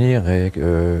souvenir est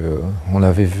qu'on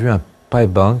avait vu un pipe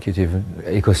band qui était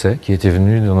écossais, qui était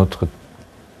venu dans notre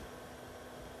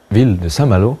ville de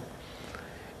Saint-Malo.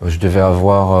 Je devais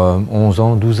avoir 11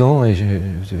 ans, 12 ans, et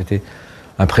j'avais été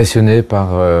impressionné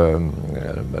par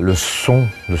le son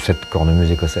de cette cornemuse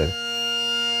écossaise.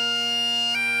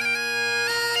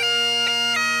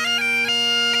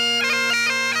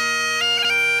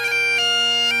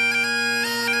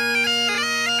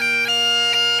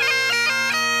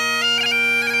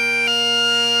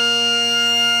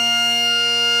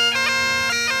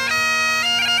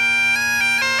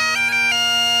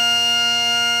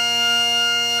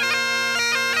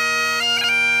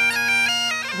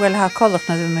 Wel, ha colach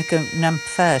na ddim yn namp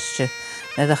ffest.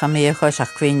 Na ddech am eich oes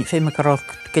ac fi'n ffim ag arol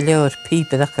gilyr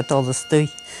píbe ddech gadol ystwy.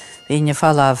 Fi'n y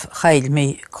falaf chael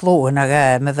mi clôn ag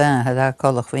me fan had a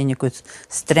colach fi'n y gwyd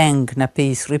streng na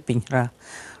pís ripping ra.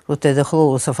 Rwyd edrych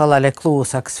clws a falal e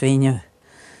clws ac fi'n y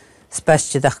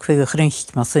spestiach chuig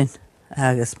chrincht mar sin.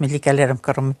 Agus mi gael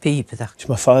am pipe.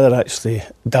 My father actually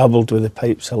dabbled with the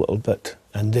pipes a little bit,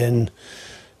 and then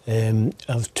I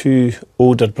have two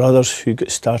older brothers who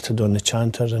got started on the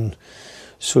chanter, and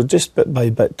so just bit by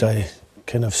bit I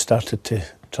kind of started to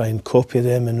try and copy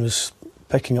them and was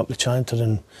picking up the chanter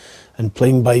and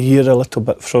playing by ear a little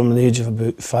bit from the age of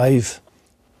about 5.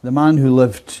 The man who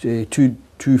lived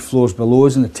two floors below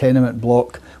us in the tenement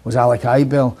block was Alec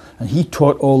Ibel, and he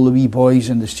taught all the wee boys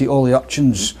in the street, all the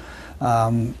urchins,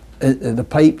 the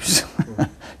pipes.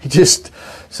 He just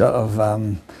sort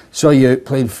of saw you out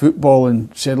playing football and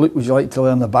said, "Look, would you like to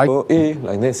learn the bag?" Oh, yeah,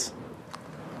 like this.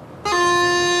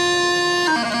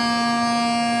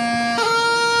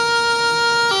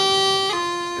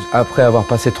 Après avoir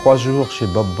passé 3 jours chez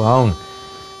Bob Brown,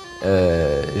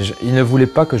 il ne voulait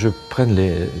pas que je prenne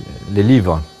les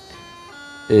livres.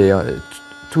 Et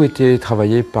tout était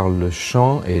travaillé par le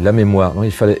chant et la mémoire. Donc,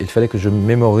 il fallait que je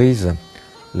mémorise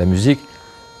la musique.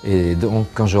 Et donc,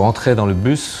 quand je rentrais dans le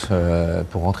bus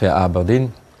pour rentrer à Aberdeen,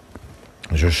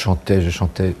 je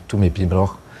chantais tous mes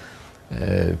pibroch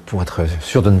pour être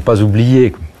sûr de ne pas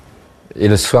oublier. Et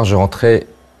le soir, je rentrais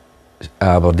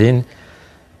à Aberdeen.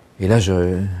 Et là,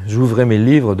 j'ouvrais mes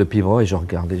livres de pibroch et je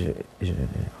regardais.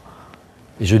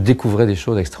 Et je découvrais des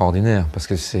choses extraordinaires. Parce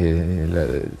que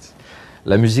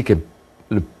la musique,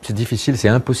 c'est difficile, c'est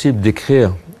impossible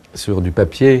d'écrire sur du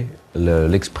papier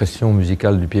l'expression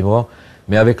musicale du pibroch.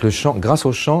 Mais avec le chant, grâce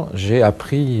au chant, j'ai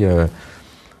appris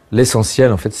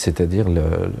l'essentiel, en fait, c'est-à-dire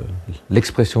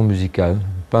l'expression musicale,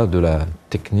 pas de la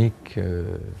technique.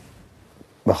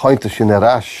 Ma chainte sin a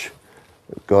ras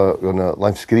go na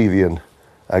leimskrivien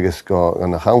agus go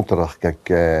na chaunterach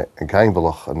gag an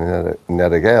caiimbalach an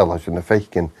nar a gael as na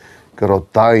feikin go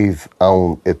daibh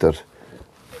ann idir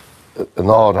an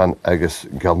áran agus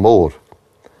galmór.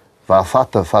 Bha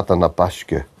fata na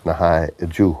baisce na ha a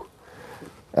dú.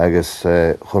 Agus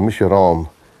chomis rám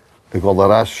a go a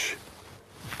ras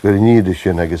gur níidir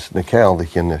sin agus na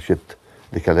cealachin siit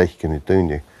de caléicin i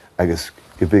dúine agus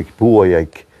go big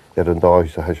buaig an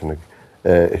dáis a heisina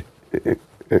a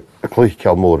clúich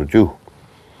ceall mór a dú.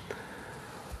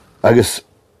 Agus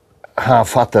há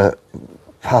fata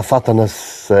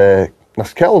nas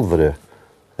cealmhare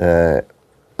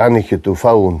aniche dú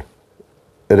fáin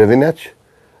a bhíneid,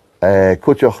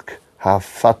 cúteach há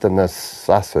fata nas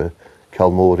sasa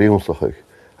ceall mór íonsachuig,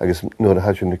 agus nuair a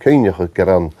heisina cíneach gur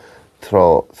an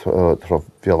trá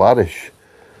bhealaris,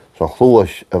 trá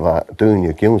chlúis a bheith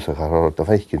dúine giúnsach ar a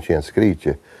bheithcinn sé an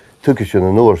scríte. Tuige sin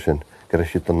an nóir sin gur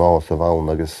si an nás a bhain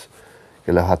agus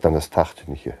go le hat an as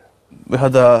tachtiniche. We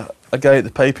had a guy at the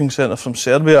piping centre from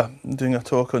Serbia doing a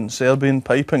talk on Serbian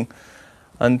piping,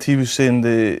 and he was saying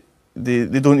they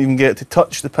don't even get to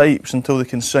touch the pipes until they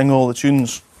can sing all the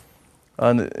tunes.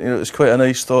 And it's quite a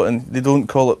nice thought, and they don't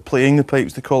call it playing the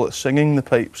pipes, they call it singing the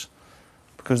pipes,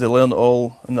 because they learn it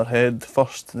all in their head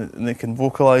first and they can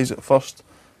vocalise it first.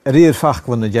 Réir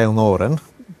fachlan na dean áran,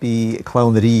 bí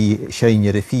clownerí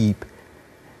séinir a fíb.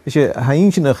 Ha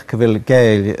insinach go bhfuil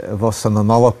gael was an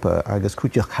alapa agus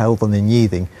cúteach chaildan in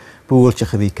níding,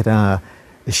 búilteach a bhí gra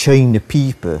a séin na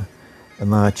pípe a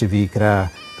náte bhí gra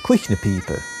clúich na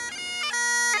pípe.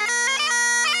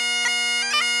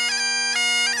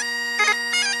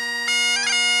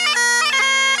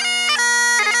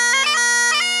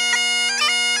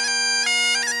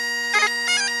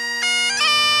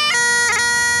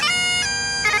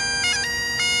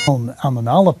 An an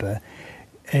alapa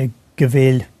go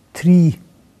bhfuil trí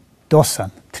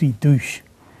dosan, trí dúis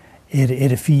ar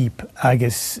a fíb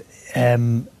agus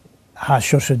há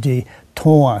seosa dé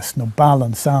tóas nó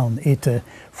balans an éta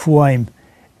fuaim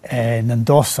nan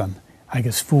dosan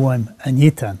agus fuaim an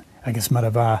étan agus mar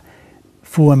a bheit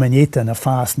fuaim an étan a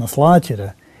fás na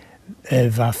sláidere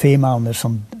bheit féimeáin ar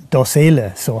san dos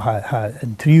éile, so ha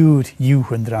an tríúr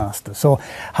dúchan drásta. So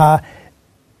ha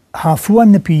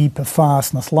fuaim na píp a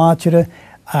fás na sláidere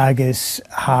agus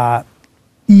ha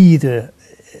ide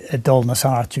a dul na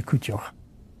sáirte cúteach.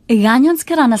 I gaians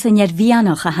gur annas an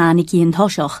bhíanach a hánig íon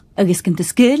thoiseach agus gin de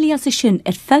sgurlaí as sin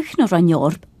fech na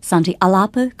ranneorb sanri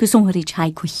alapa gus ongaríd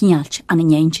haid chuchialt an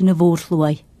in na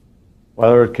bhórlúai.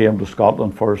 Whether it came to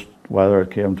Scotland first, whether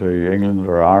it came to England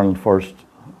or Ireland first,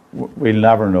 we'll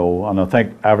never know. And I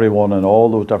think everyone in all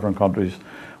those different countries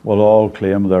will all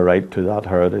claim their right to that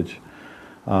heritage.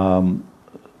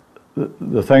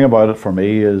 The thing about it for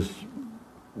me is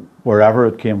wherever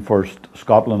it came first,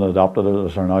 Scotland adopted it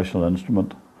as our national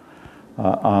instrument.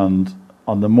 And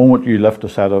on the moment you lift a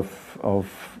set of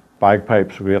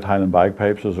bagpipes, Great Highland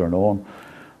bagpipes as they're known,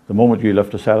 the moment you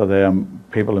lift a set of them,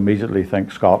 people immediately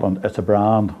think Scotland. It's a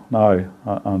brand now,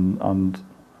 and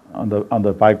and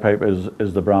the bagpipe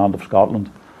is the brand of Scotland.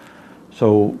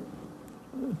 So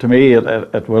to me,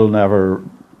 it will never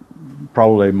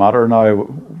probably matter now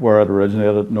where it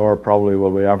originated, nor probably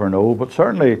will we ever know. But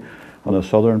certainly in the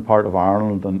southern part of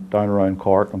Ireland and down around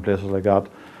Cork and places like that,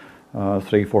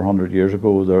 300-400 years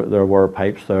ago, there were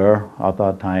pipes there at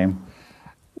that time.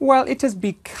 Well, it has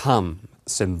become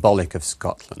symbolic of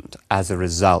Scotland as a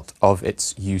result of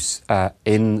its use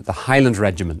in the Highland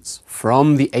regiments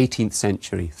from the 18th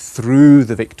century through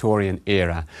the Victorian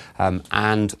era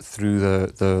and through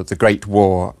the Great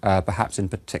War, perhaps in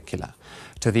particular,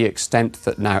 to the extent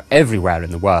that now everywhere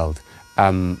in the world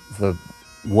the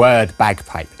word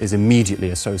bagpipe is immediately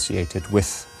associated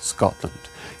with Scotland,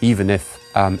 even if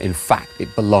in fact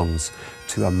it belongs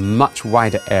to a much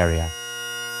wider area.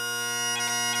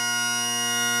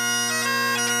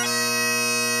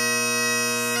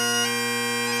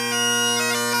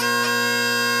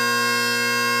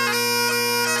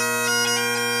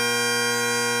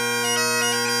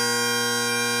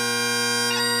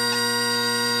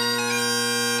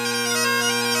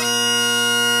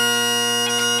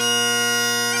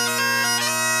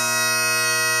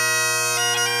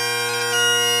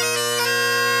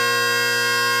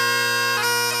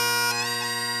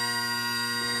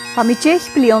 Tá mi deich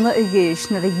bliana a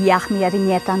gúis na bheith dheach mi ar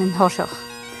inéad an in thoiseach.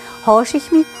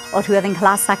 Háisich mi or thuad an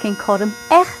glasach in corm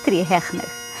echtrí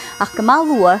hechnach, ach gymal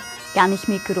lua gan ich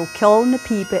mi gro ceol na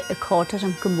píbe a córtar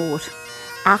an gomór.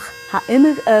 Ach ha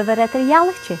imig over at ar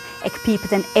jaalachtje ag píbe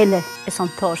den ille is an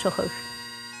thoiseach.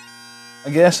 I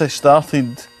guess I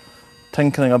started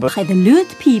tinkering about... Ga de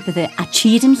luid píbe de a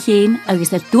tjíden geen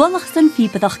agus er doorlachten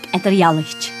píbedach at ar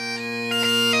jaalacht.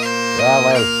 Ja,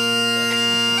 wel.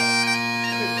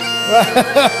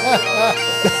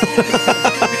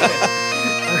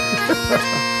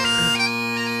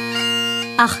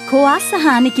 Ach coas a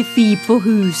hanig i fíb vo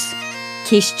hús.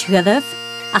 Kist tjöðöf,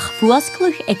 ach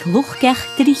fuaskluch ag luchgech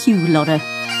dyr I hiúlore.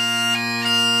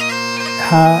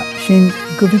 Ha sin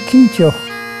go bhí cínteoch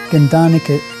gan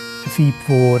dánica fíb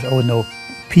vor ó nó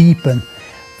pípen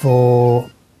vo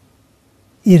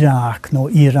Iraq nó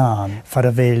Iran far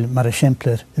a bhéil mar a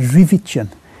siempler rivitjen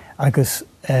agus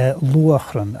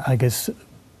luachran agus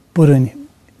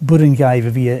burin gaibh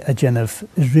a bhí a genef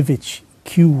rivitj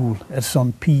ciúl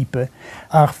son pípe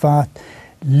ach fat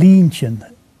líntjen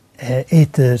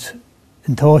éter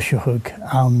an táiseach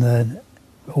an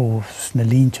ó sna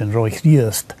líntjen roich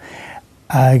riast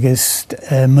agus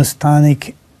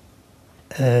mustanig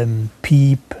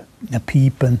píp na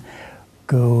pípen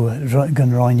go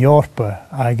gan ráin Jorpa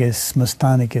agus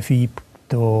mustanig a fíp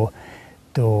do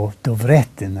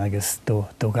vretin agus do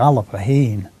galapa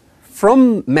héin.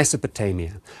 From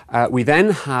Mesopotamia, we then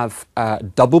have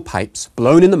double pipes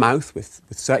blown in the mouth with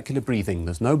circular breathing.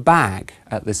 There's no bag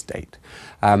at this date.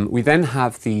 We then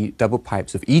have the double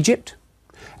pipes of Egypt,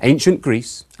 ancient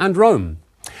Greece and Rome.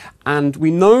 And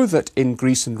we know that in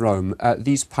Greece and Rome,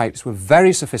 these pipes were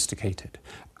very sophisticated,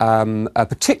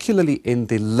 particularly in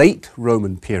the late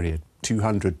Roman period,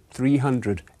 200,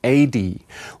 300 AD,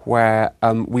 where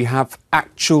we have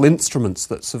actual instruments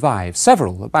that survive,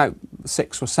 several, about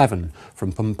 6 or 7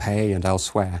 from Pompeii and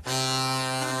elsewhere.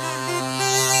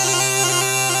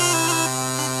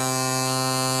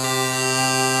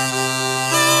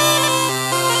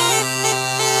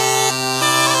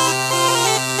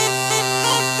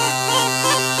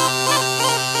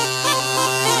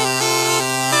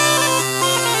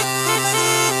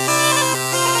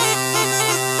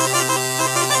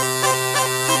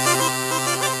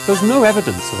 There's no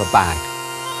evidence of a bag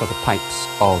for the pipes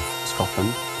of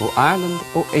Scotland or Ireland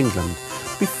or England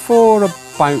before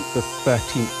about the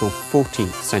 13th or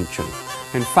 14th century.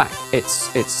 In fact,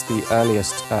 it's the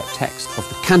earliest text of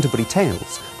the Canterbury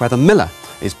Tales, where the miller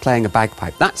is playing a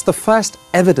bagpipe. That's the first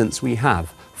evidence we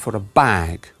have for a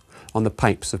bag on the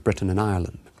pipes of Britain and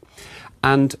Ireland.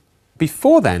 And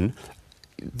before then,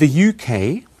 the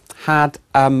UK had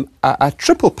a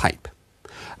triple pipe.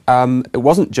 It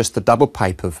wasn't just the double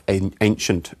pipe of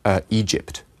ancient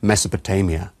Egypt,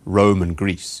 Mesopotamia, Rome and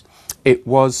Greece. It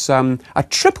was a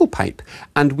triple pipe,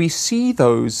 and we see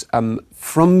those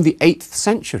from the 8th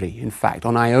century, in fact,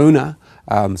 on Iona,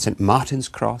 St Martin's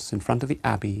Cross in front of the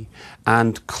Abbey,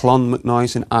 and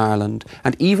Clonmacnoise in Ireland,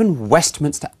 and even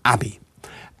Westminster Abbey.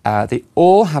 They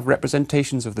all have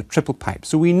representations of the triple pipe,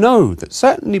 so we know that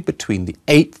certainly between the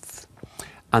 8th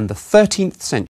and the 13th century,